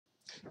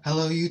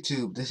Hello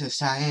YouTube, this is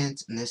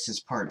Science, and this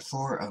is part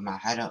 4 of my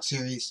Hideout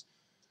series.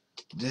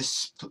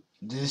 This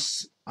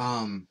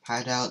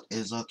hideout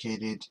is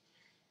located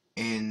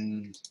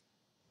in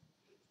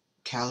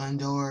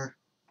Kalendor,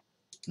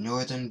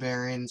 Northern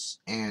Barrens,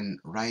 and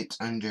right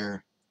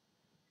under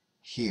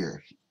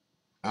here.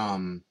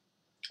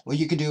 What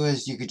you could do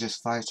is you could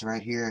just fly to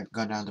right here,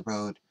 go down the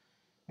road,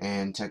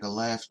 and take a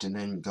left, and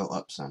then go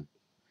up some.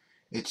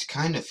 It's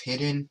kind of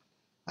hidden,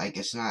 like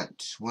it's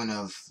not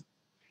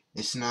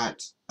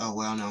a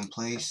well-known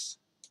place,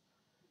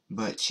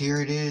 but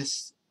here it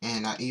is,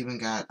 and I even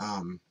got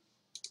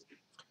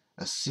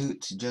a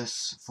suit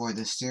just for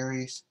this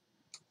series.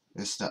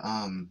 It's the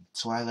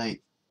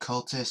Twilight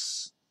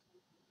Cultist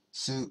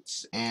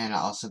suits, and I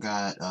also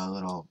got a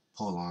little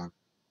polearm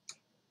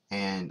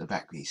and a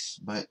back piece.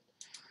 But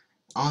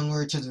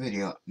onward to the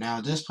video. Now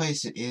this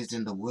place, it is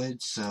in the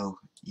woods, so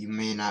you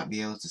may not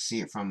be able to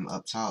see it from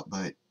up top,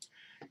 but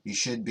you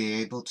should be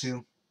able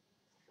to.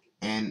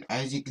 And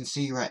as you can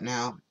see right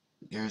now,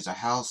 there's a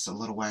house, a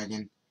little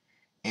wagon,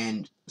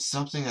 and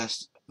something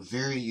that's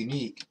very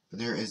unique.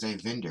 There is a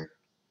vendor.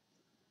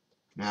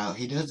 Now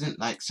he doesn't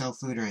like sell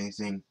food or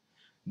anything,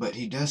 but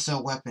he does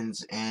sell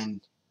weapons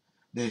and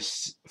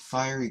this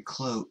fiery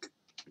cloak,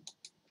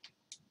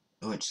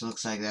 which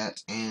looks like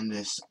that, and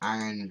this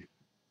ironwood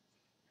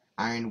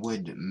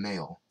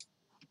maul,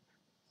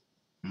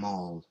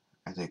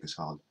 I think it's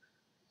called.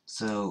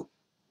 So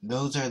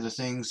those are the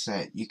things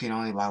that you can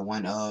only buy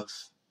one of,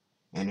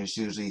 and it's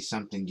usually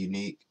something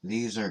unique.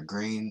 These are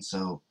green,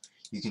 so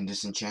you can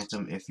disenchant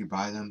them if you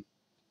buy them,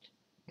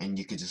 and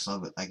you can just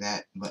love it like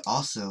that. But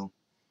also,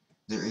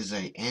 there is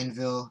a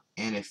anvil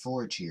and a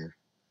forge here.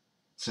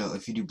 So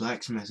if you do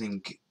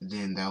blacksmithing,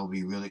 then that will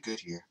be really good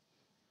here.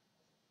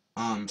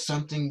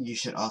 Something you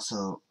should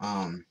also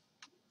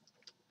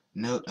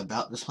note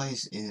about this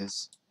place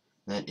is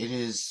that it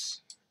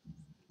is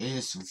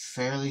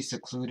fairly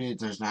secluded.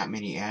 There's not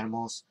many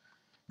animals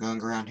going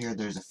around here.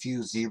 There's a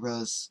few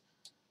zebras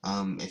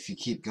if you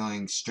keep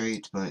going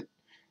straight, but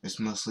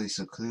it's mostly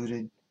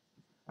secluded.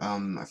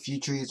 A few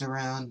trees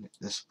around.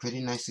 It's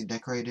pretty nicely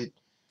decorated.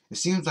 It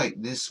seems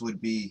like this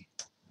would be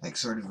like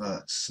sort of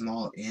a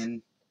small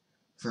inn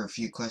for a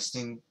few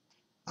questing.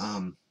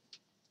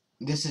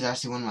 This is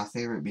actually one of my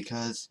favorite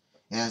because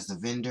it has the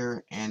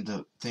vendor and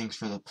the things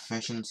for the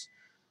professions,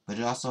 but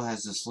it also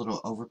has this little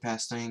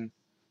overpass thing,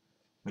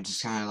 which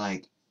is kind of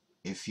like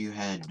if you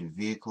had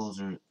vehicles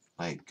or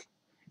like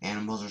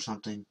animals or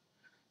something.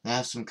 It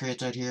has some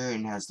crates right here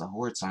and has the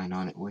horde sign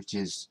on it, which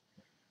is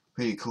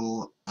pretty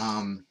cool.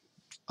 A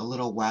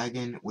little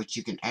wagon which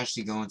you can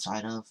actually go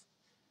inside of.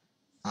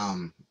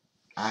 I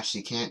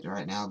actually can't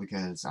right now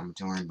because I'm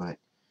torn, but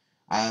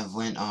I have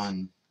went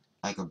on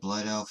like a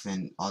blood elf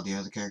and all the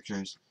other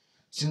characters.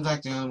 Seems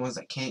like the only ones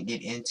that can't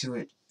get into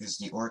it is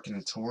the orc and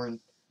the tauren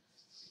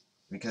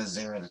because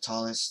they are the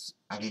tallest.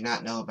 I do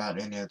not know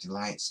about any of the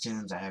alliance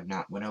tunes. I have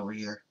not went over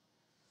here,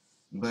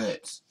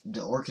 but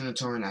the orc and the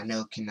tauren I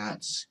know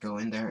cannot go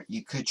in there.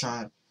 You could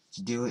try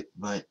to do it,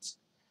 but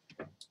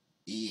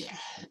yeah,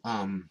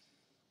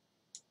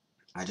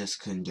 I just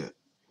couldn't do it.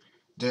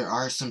 There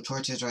are some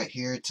torches right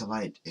here to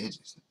light it.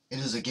 It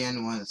is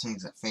again one of the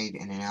things that fade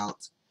in and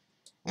out,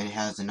 and it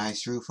has a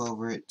nice roof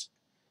over it.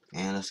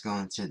 And let's go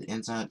into the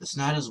inside. It's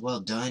not as well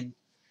done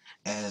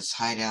as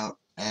Hideout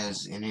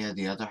as any of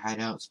the other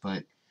hideouts,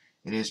 but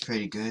it is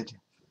pretty good.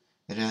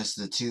 It has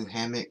the two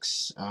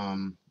hammocks,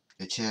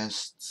 a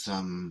chest,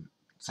 some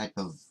type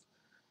of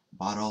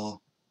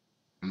bottle.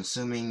 I'm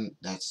assuming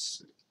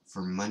that's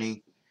for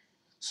money.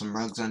 Some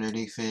rugs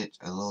underneath it,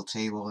 a little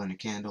table and a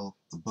candle,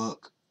 a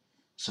book,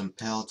 some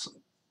pelts,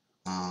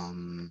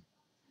 some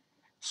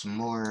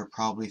more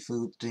probably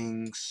food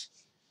things,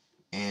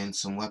 and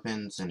some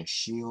weapons and a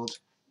shield.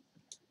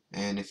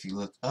 And if you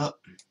look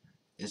up,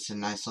 it's a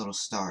nice little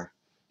star.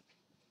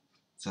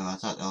 So I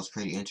thought that was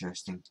pretty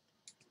interesting.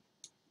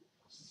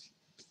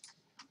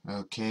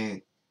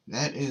 Okay,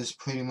 that is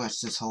pretty much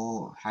this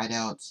whole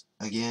hideout.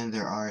 Again,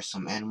 there are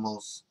some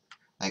animals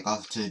like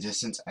off to the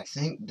distance. I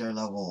think they're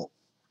level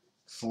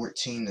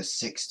 14 to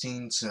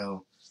 16,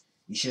 so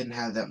you shouldn't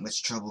have that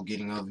much trouble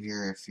getting over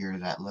here if you're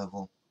that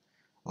level,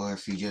 or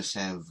if you just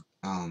have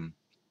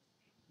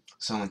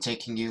someone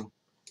taking you.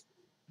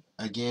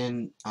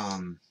 Again,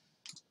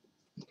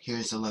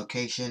 here's the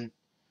location.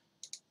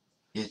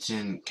 It's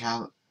in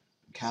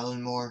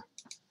Callanmore,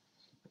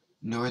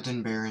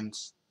 Northern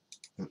Barrens.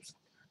 Oops.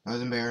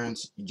 Northern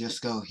Barrens, you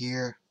just go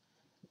here,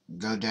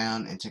 go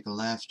down and take a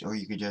left, or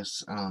you could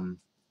just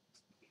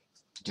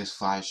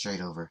fly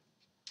straight over.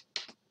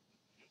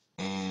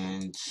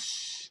 And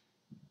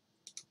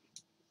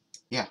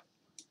yeah,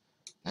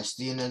 that's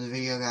the end of the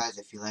video, guys.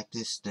 If you like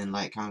this, then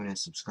like, comment, and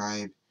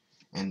subscribe,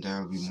 and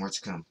there will be more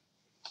to come.